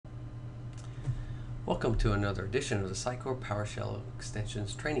Welcome to another edition of the Sitecore PowerShell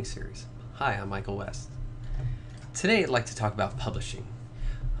Extensions training series. Hi, I'm Michael West. Today I'd like to talk about publishing.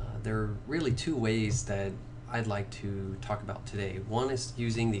 There are really two ways that I'd like to talk about today. One is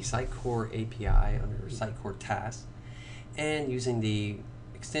using the Sitecore API under Sitecore Tasks and using the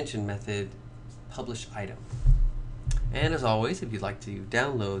extension method publish item. And as always, if you'd like to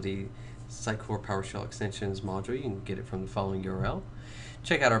download the Sitecore PowerShell Extensions module, you can get it from the following URL.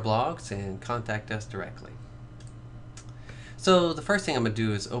 Check out our blogs and contact us directly. So the first thing I'm going to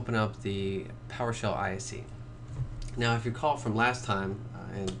do is open up the PowerShell ISE. Now if you recall from last time,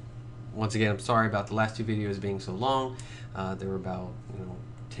 and once again I'm sorry about the last two videos being so long, they were about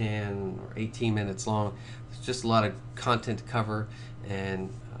 10 or 18 minutes long. It's just a lot of content to cover,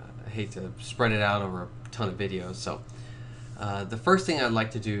 and I hate to spread it out over a ton of videos. So the first thing I'd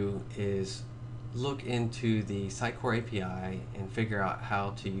like to do is look into the Sitecore API and figure out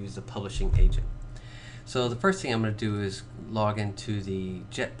how to use the publishing agent. So the first thing I'm going to do is log into the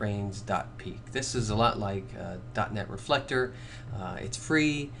JetBrains.peek. This is a lot like .NET Reflector. It's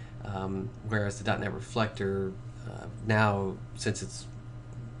free, whereas the .NET Reflector now, since it's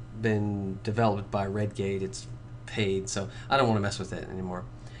been developed by Redgate, it's paid, so I don't want to mess with it anymore.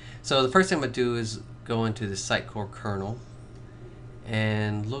 So the first thing I'm going to do is go into the Sitecore kernel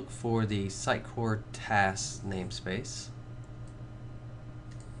and look for the Sitecore Tasks namespace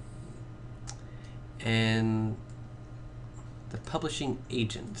and the publishing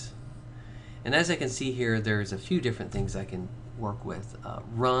agent. And as I can see here, there's a few different things I can work with.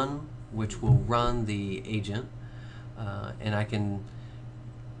 Run, which will run the agent, and I can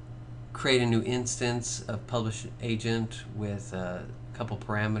create a new instance of publish agent with a couple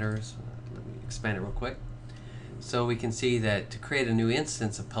parameters. Let me expand it real quick. So we can see that to create a new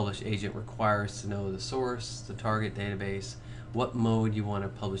instance of publish agent requires to know the source, the target database, what mode you want to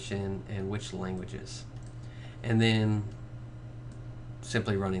publish in, and which languages. And then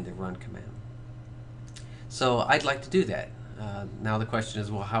simply running the run command. So I'd like to do that. Now the question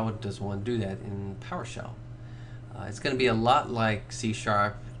is, well, how does one do that in PowerShell? It's going to be a lot like C#.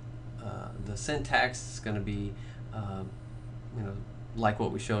 The syntax is going to be like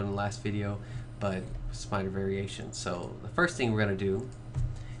what we showed in the last video, but with minor variations. So the first thing we're going to do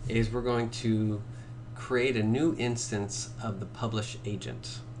is we're going to create a new instance of the publish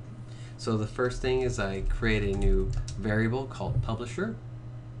agent. So the first thing is I create a new variable called publisher,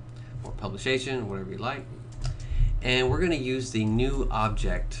 or publish agent, whatever you like, and we're going to use the new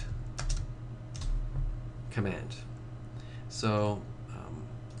object command. So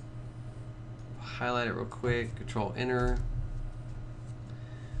highlight it real quick, control enter.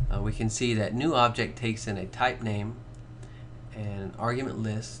 We can see that new object takes in a type name and an argument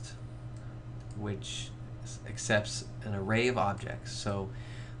list, which accepts an array of objects. So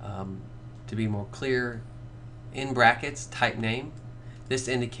to be more clear, in brackets, type name, this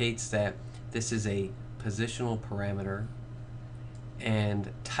indicates that this is a positional parameter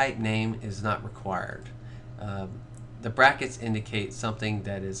and type name is not required. The brackets indicate something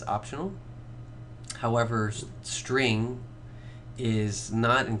that is optional. However, string is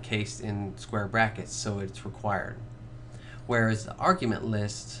not encased in square brackets, so it's required. Whereas the argument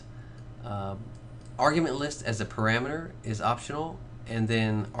list as a parameter is optional, and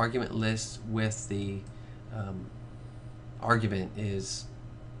then argument list with the argument is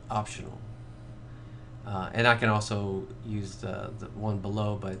optional. And I can also use the one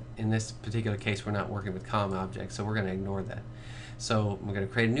below, but in this particular case we're not working with common objects, so we're going to ignore that. So we're going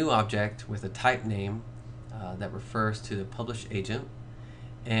to create a new object with a type name that refers to the publish agent,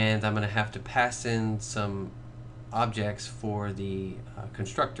 and I'm going to have to pass in some objects for the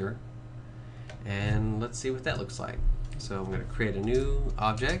constructor, and let's see what that looks like. So I'm going to create a new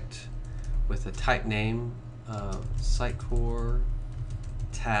object with a type name of Sitecore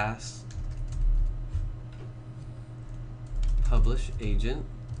Tasks publish agent.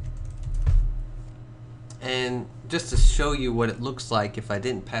 And just to show you what it looks like if I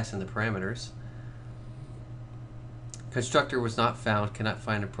didn't pass in the parameters, constructor was not found, cannot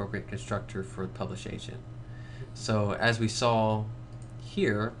find appropriate constructor for the publish agent. So as we saw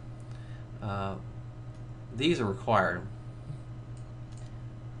here, these are required.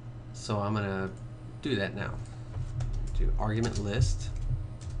 So I'm going to do that now. Do argument list,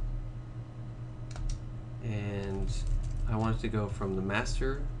 and I want it to go from the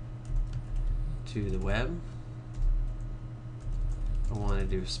master to the web. I want to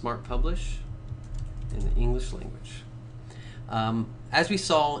do smart publish in the English language. As we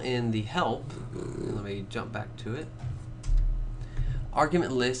saw in the help, let me jump back to it.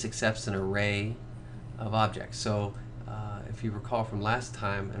 Argument list accepts an array of objects. So if you recall from last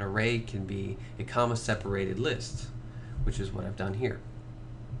time, an array can be a comma-separated list, which is what I've done here.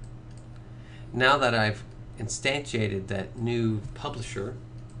 Now that I've instantiated that new publisher,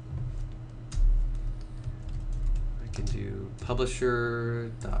 I can do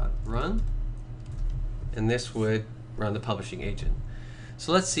publisher.run, and this would run the publishing agent.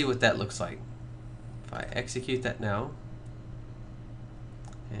 So let's see what that looks like. If I execute that now,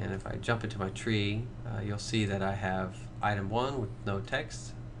 and if I jump into my tree, you'll see that I have item 1 with no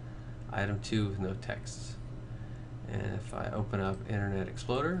text, item 2 with no text. And if I open up Internet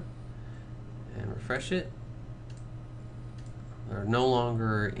Explorer and refresh it, there are no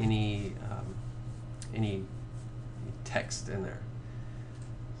longer any text in there.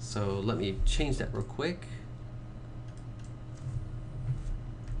 So let me change that real quick.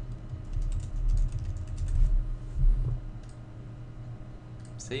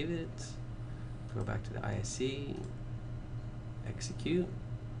 Save it, go back to the ISE, execute,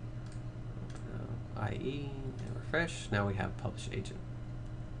 open up IE, and refresh. Now we have publish agent.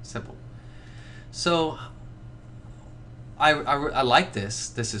 Simple. So I like this.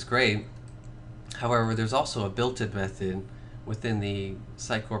 This is great. However, there's also a built-in method within the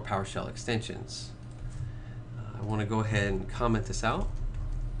Sitecore PowerShell extensions. I want to go ahead and comment this out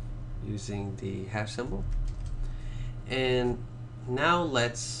using the hash symbol. And now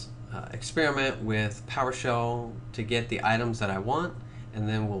let's experiment with PowerShell to get the items that I want, and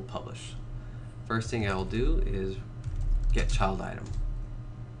then we'll publish. First thing I'll do is get child item.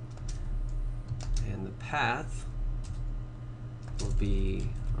 And the path will be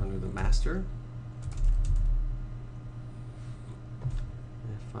under the master.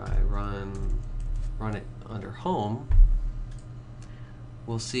 If I run it under home,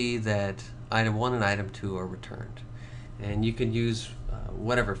 we'll see that item 1 and item 2 are returned. And you can use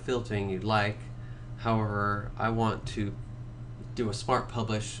whatever filtering you'd like. However, I want to do a smart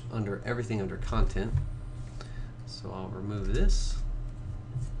publish under everything under content. So I'll remove this.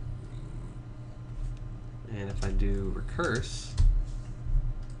 And if I do recurse,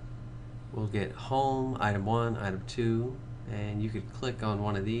 we'll get home, item 1, item 2, and you could click on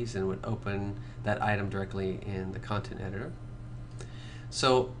one of these and it would open that item directly in the content editor.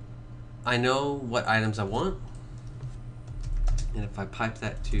 So I know what items I want, and if I pipe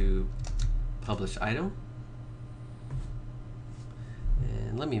that to publish item,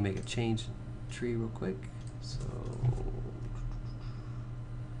 and let me make a change tree real quick. So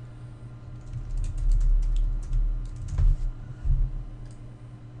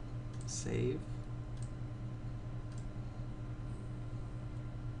save.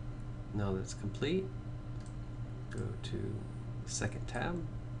 Now that's complete, go to the second tab,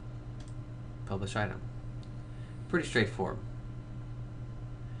 publish item. Pretty straightforward.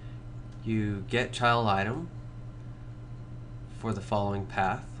 You get child item for the following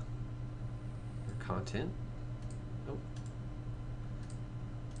path or content.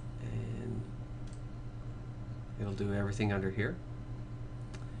 And it'll do everything under here.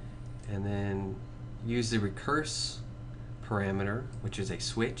 And then use the recurse parameter, which is a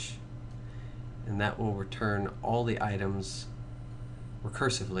switch, and that will return all the items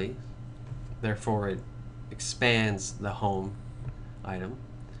recursively. Therefore, it expands the home item.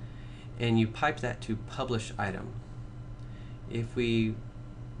 And you pipe that to publish item. If we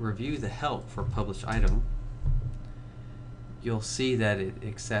review the help for publish item, you'll see that it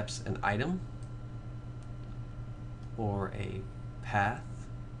accepts an item or a path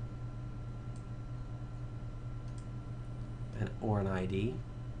or an ID.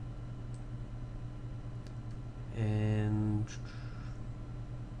 And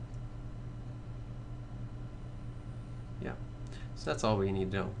yeah, so that's all we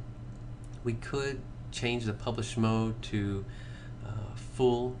need to know. We could change the publish mode to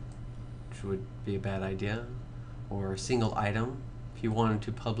full, which would be a bad idea, or a single item. If you wanted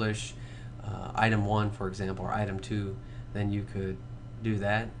to publish item 1, for example, or item 2, then you could do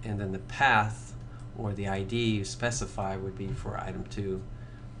that, and then the path or the ID you specify would be for item 2.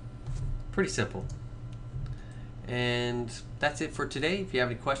 Pretty simple. And that's it for today. If you have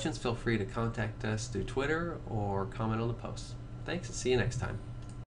any questions, feel free to contact us through Twitter or comment on the post. Thanks, and see you next time.